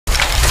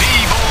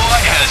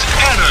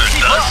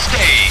the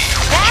stage.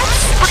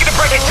 That's... We're gonna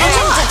break it down.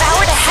 Legend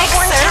devoured a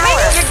highborn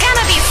tower. You're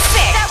gonna be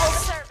sick.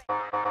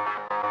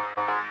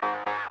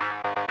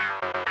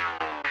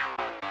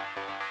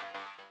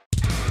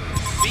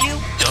 Feel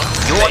the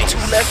Your two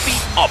left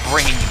feet are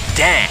bringing you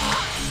down.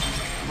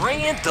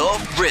 Bringing the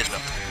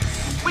rhythm.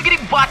 Wiggity,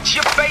 watch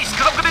your face,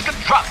 cause I'm gonna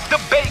drop the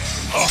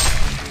bass.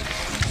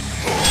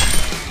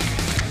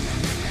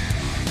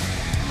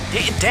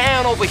 Getting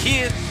down over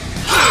here.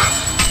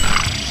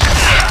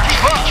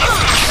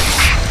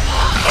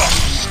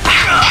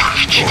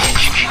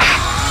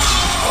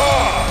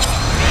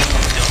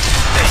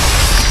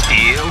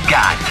 Still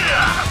got it.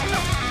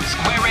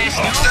 Square ass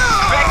news,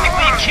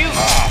 practically acute.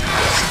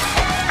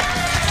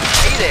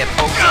 Hey there,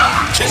 folks.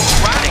 Just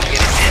trying to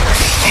get it in.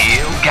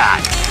 Still got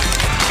it.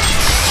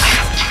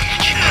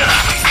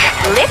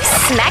 Lips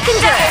smacking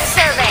good.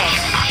 Survey.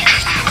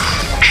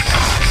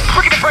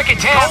 We're gonna break it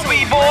down,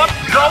 B-boy.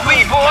 Go,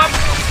 B-boy.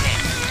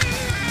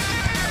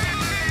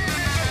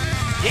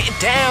 Getting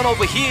down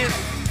over here.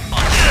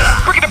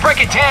 We're gonna break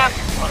it down.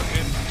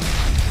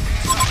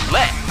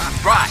 Left,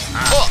 right,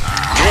 up.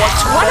 Your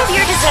two One of left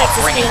your feet desserts are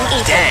is bringing being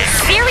you eaten. down.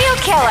 Serial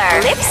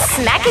killer. Lips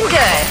smacking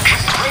good.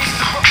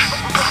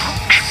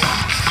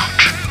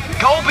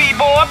 Go,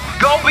 B-boy.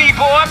 Go,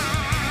 B-boy.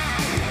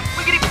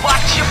 Wiggity,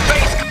 watch your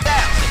face.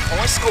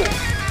 1,000-point score.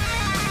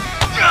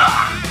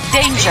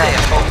 Danger. Hey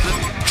there,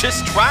 folks.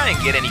 Just try and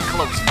get any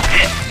closer.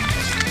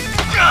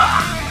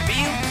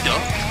 Feel the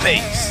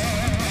bass.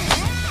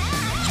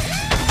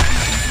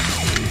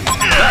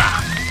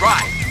 Left,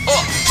 right,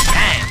 up,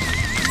 down.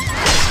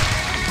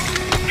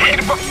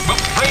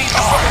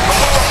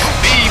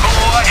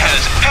 B-boy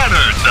has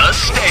entered the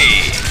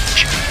stage.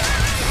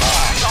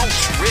 Don't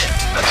trip.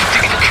 That's a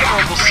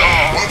terrible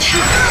song.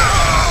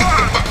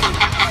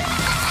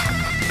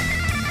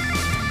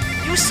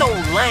 You so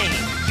lame.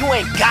 You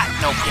ain't got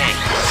no game.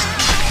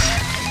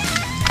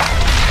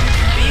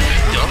 Feel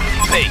the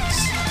bass.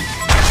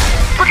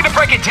 We're gonna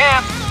break it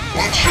down.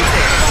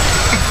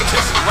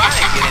 Just try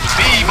and get it.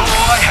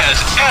 B-boy has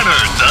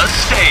entered the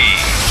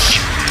stage.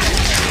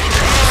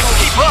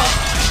 Keep up.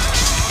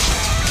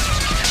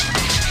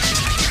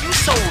 You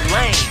so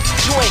lame.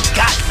 You ain't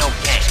got no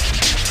game.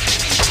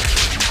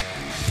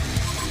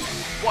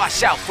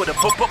 Watch out for the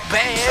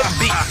bad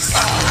beats.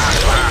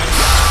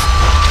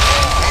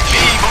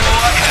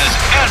 B-boy has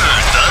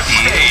entered the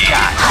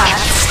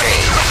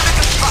stage.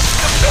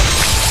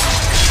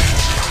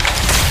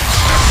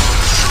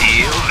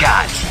 Still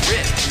got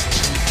it.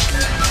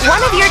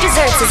 One of your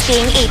desserts is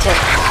being eaten.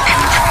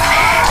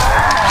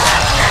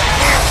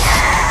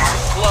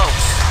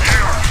 Close.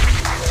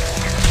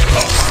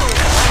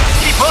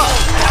 Keep up.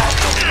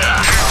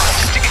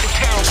 Sticking a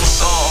terrible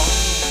song.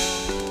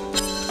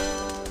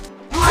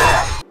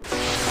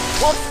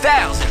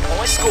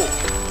 1,000-point score.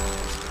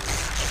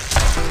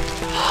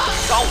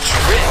 Don't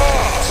trip.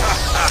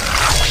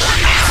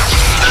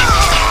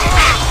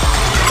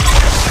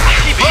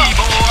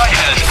 B-boy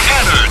has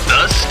entered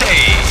the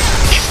stage.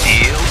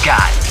 Still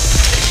got it.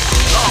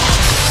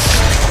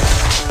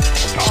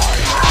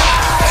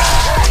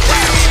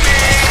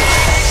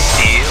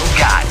 Still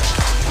got it.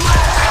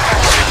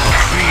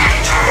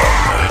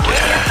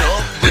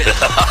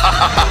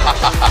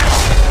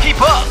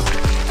 Keep up.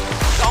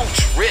 Don't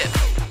trip.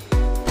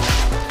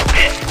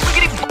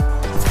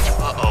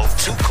 Uh-oh,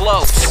 too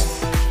close.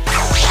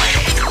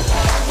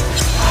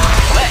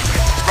 Left,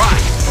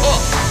 right,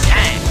 up,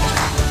 down.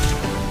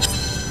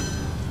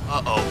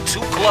 Uh-oh,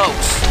 too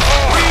close.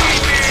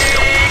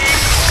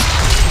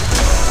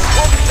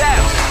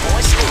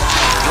 1,000-point score.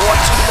 Your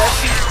two left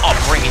feet are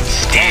bringing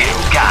you down.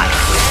 Got it.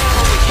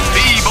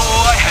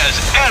 B-boy has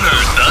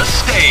entered the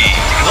stage.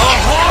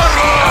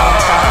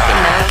 Talking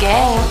no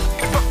game.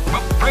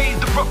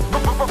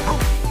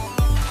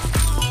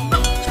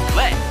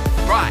 Left,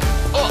 right,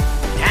 up,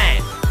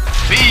 down.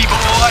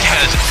 B-boy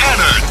has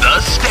entered the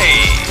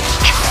stage.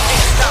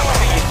 Can't stop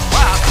till you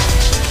rock.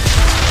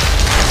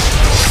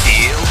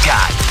 Still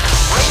got it.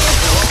 Bringing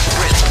the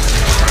rhythm.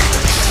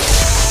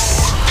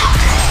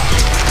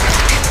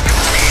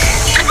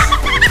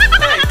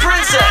 Hey,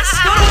 princess,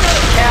 go to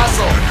another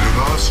castle.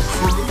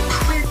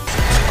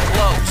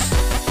 Close.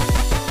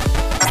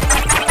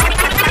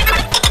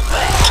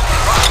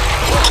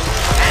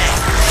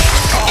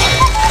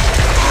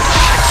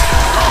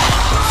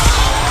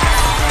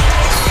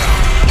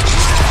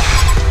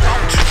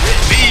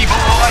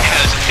 B-boy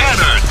has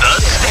entered the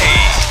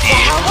stage. The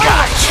Hellboy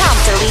have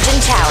chomped a Legion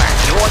tower.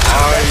 Your two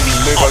left feet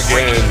live are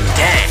bringing again. you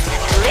down.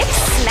 Lips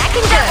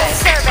smacking good.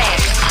 Survey.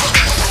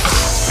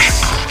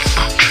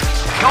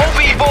 Go,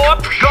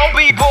 B-boy. Go,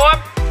 B-boy.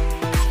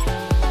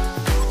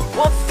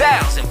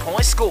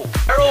 1,000-point score.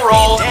 Barrel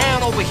roll.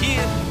 Down over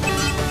here.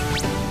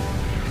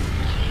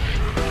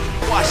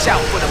 Watch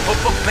out for the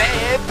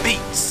bad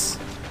beats.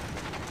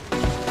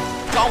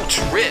 Don't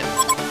trip.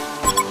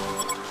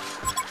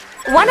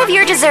 One of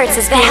your desserts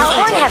is being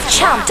eaten. Have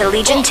chomped a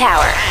Legion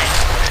tower.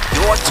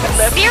 Your two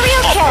left feet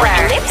Serial are killer.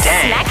 bringing you Lips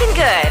down. smacking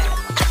good.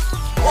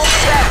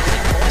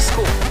 1,000-point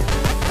score.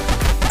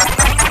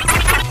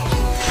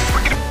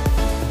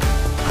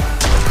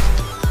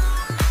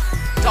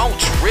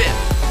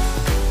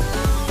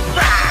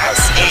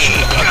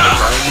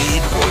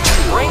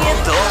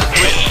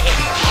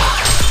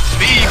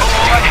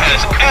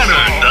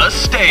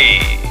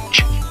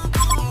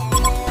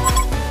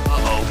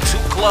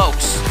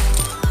 close.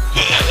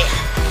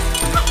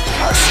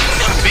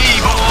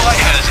 B-boy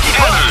has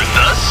entered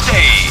the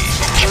stage.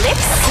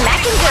 Lips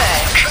smacking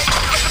good.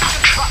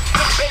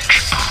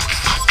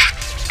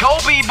 Go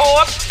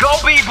B-boy, go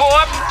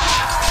B-boy.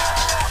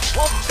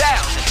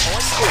 1,000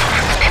 point score.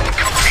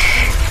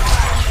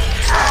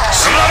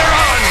 Slaughter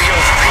on your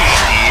feet.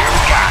 Still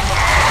got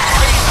it.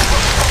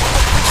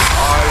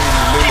 I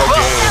live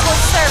again.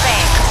 Double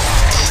serving.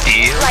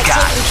 Still Like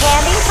got taking it.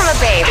 candy from a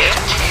baby.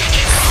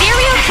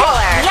 Serial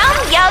killer. Yum,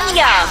 yum,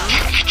 yum.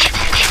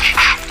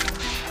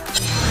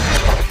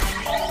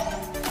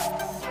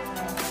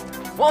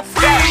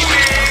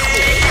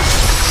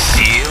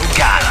 Still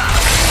got it.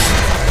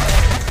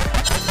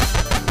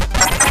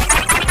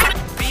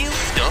 Feel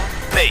the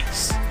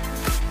bass.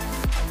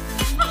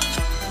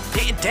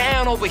 Getting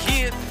down over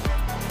here.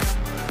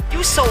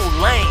 You so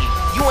lame.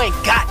 You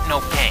ain't got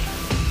no game.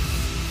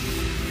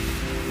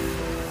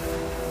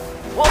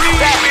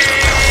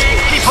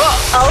 Keep up.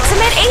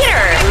 Ultimate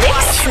eater.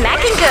 Lips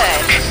smacking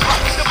good.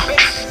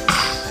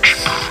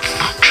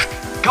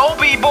 Go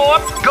B-boy,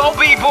 go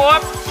B-boy.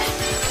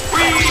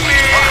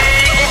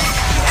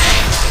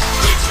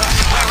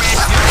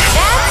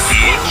 That's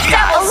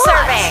double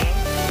serving.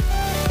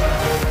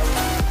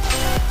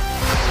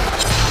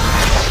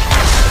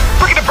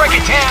 Break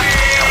it down.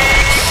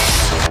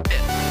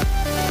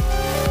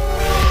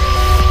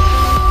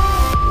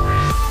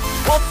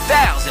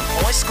 1,000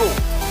 point score.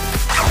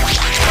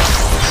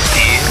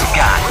 Still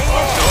got it.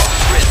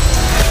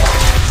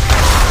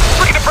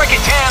 Break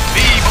it down.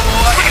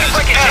 B-boy has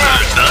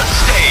entered the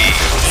stage.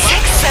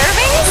 6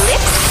 servings.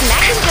 Lips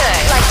smacking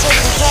good. Like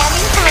taking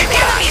candy from a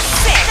baby.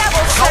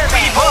 Double Go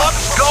serving. B-boy,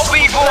 go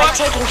B-boy. Like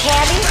taking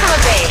candy from a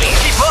baby.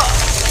 Keep up.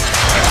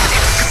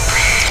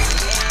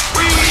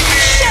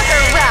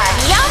 Sugar run.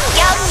 Yum,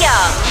 yum,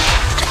 yum.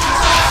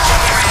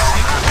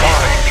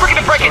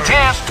 Break it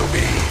down. To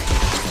me.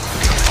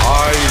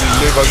 I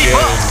live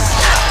again.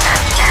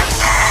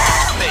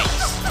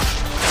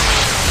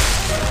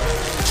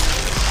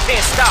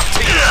 Can't stop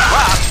till you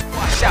rock.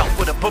 Watch out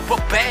for the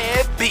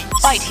bad beats.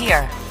 Right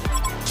here.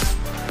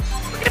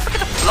 Look at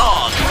the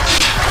vlog.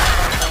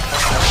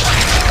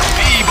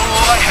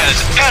 B-boy has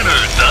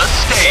entered the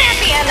stage.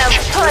 Champion of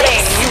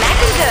pudding.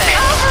 Smacking good.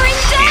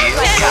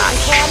 Overindulgent. got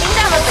it. Candy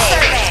double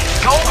serving.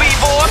 Go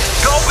B-boy,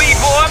 go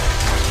B-boy.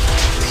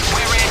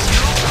 Whereas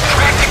you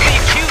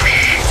practically cute.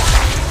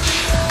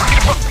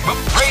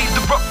 Raise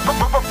the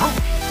roof.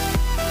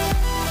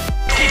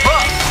 Keep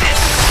up.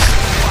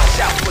 Watch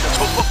out for the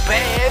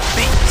bad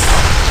beats.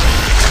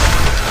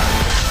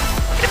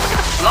 Look at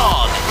the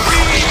vlog.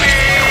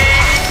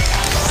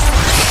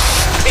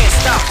 Can't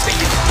stop till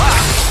you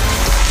rock.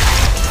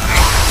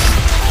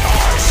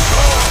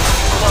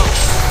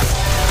 Close.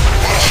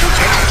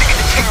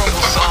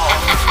 Terrible song.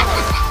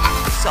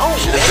 So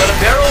should've done a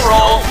barrel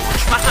roll.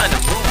 Trying to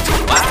move to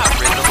my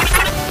rhythm.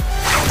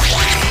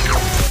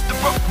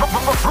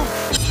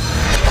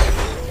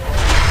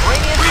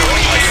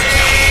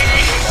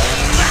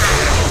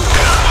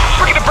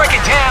 Break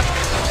it down.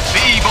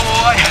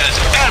 B-boy has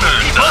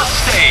entered the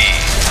stage.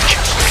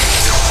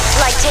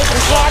 Like taking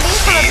candy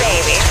from a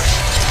baby.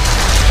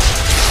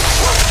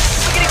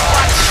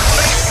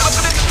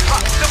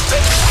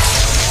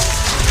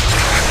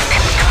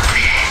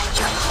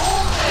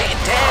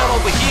 Getting down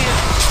over here.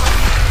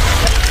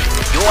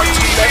 Your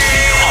two left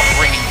feet are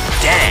bringing you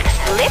down.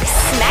 Lips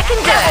smacking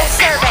good. Double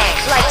serving.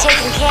 Like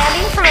taking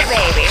candy from a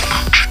baby.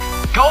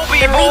 Go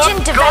The B-boy, Legion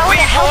go devoured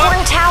a B-boy.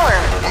 Hellborn tower.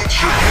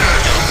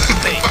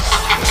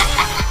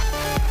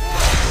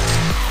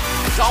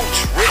 Don't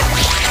trip.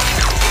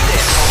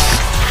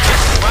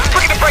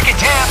 Break it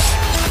down.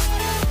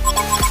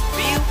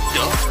 Feel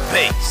the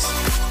bass.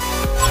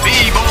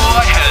 B-boy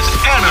has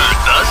entered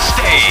the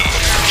stage.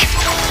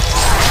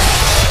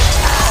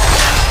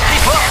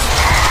 Keep up.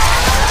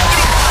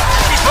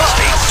 Keep up.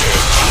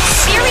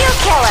 Serial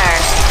killer.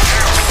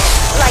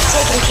 Like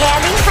taking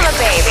candy from a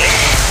baby.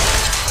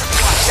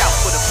 Watch out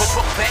for the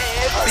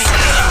bad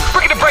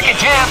beats. Break it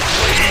down.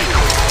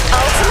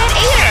 Ultimate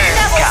eater.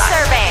 Double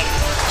serving.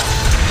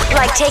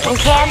 Like taking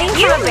candy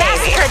from a baby. You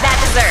massacred that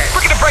dessert.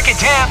 Break it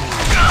down.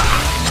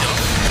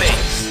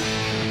 Bass.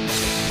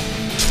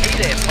 Hey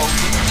there,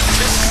 Pokey.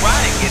 Just try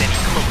to get any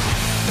closer.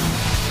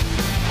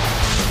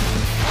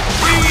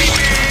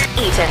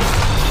 Eaten.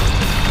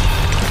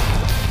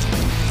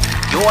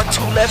 Your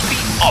two left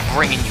feet are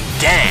bringing you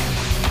down.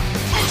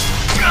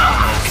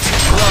 It's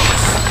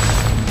close.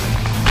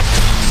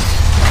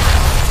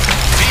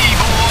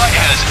 B-boy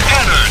has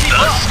entered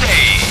the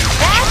stage.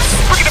 That's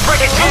Break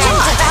it Legion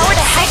down. devoured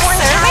a Hellborn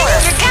tower.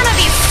 You're gonna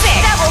be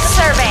sick. Double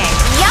serving.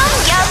 Yum,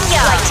 yum,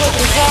 yum. Like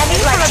taking candy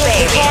from a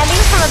baby. Candy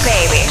from a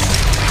baby.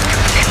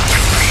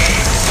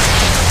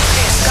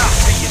 Can't stop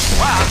till you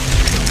rock.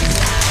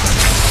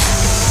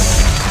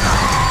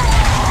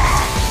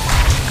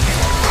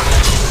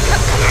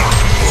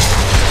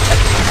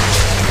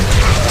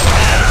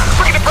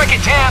 Break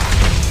it down.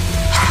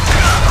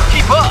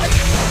 Keep up.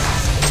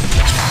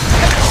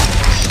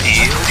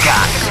 Still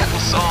got it.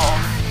 Song.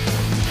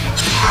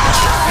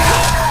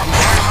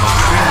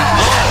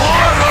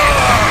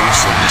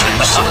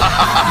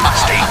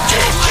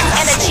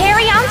 And a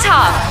cherry on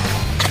top.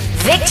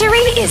 Victory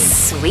is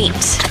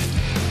sweet.